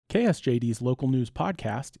KSJD's local news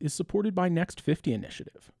podcast is supported by Next 50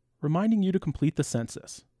 Initiative, reminding you to complete the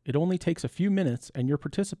census. It only takes a few minutes, and your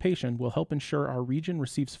participation will help ensure our region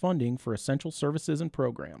receives funding for essential services and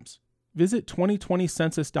programs. Visit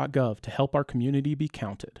 2020census.gov to help our community be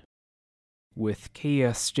counted. With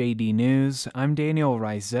KSJD News, I'm Daniel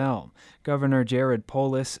Reisel. Governor Jared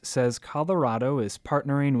Polis says Colorado is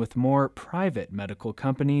partnering with more private medical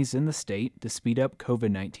companies in the state to speed up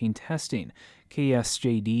COVID-19 testing.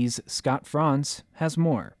 KSJD's Scott Franz has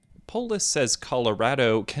more. Polis says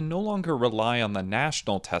Colorado can no longer rely on the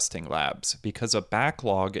national testing labs because a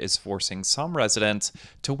backlog is forcing some residents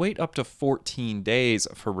to wait up to 14 days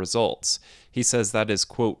for results. He says that is,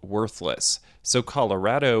 quote, worthless. So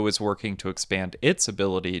Colorado is working to expand its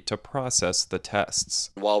ability to process the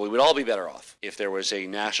tests. While we would all be better off if there was a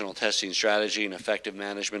national testing strategy and effective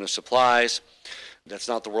management of supplies, that's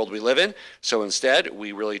not the world we live in. So instead,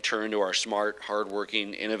 we really turn to our smart,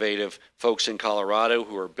 hardworking, innovative folks in Colorado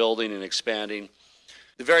who are building and expanding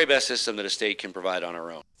the very best system that a state can provide on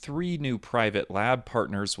our own. 3 new private lab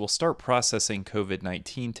partners will start processing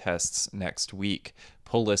COVID-19 tests next week.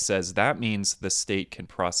 Polis says that means the state can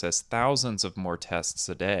process thousands of more tests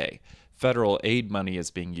a day. Federal aid money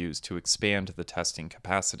is being used to expand the testing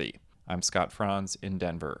capacity. I'm Scott Franz in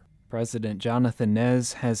Denver. President Jonathan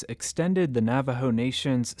Nez has extended the Navajo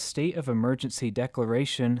Nation's state of emergency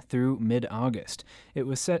declaration through mid-August. It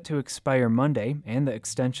was set to expire Monday, and the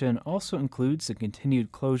extension also includes the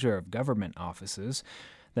continued closure of government offices.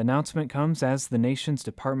 The announcement comes as the nation's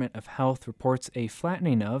Department of Health reports a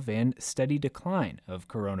flattening of and steady decline of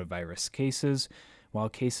coronavirus cases, while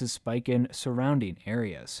cases spike in surrounding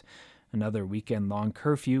areas. Another weekend-long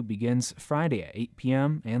curfew begins Friday at 8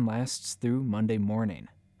 p.m. and lasts through Monday morning.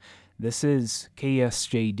 This is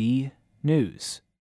KSJD News.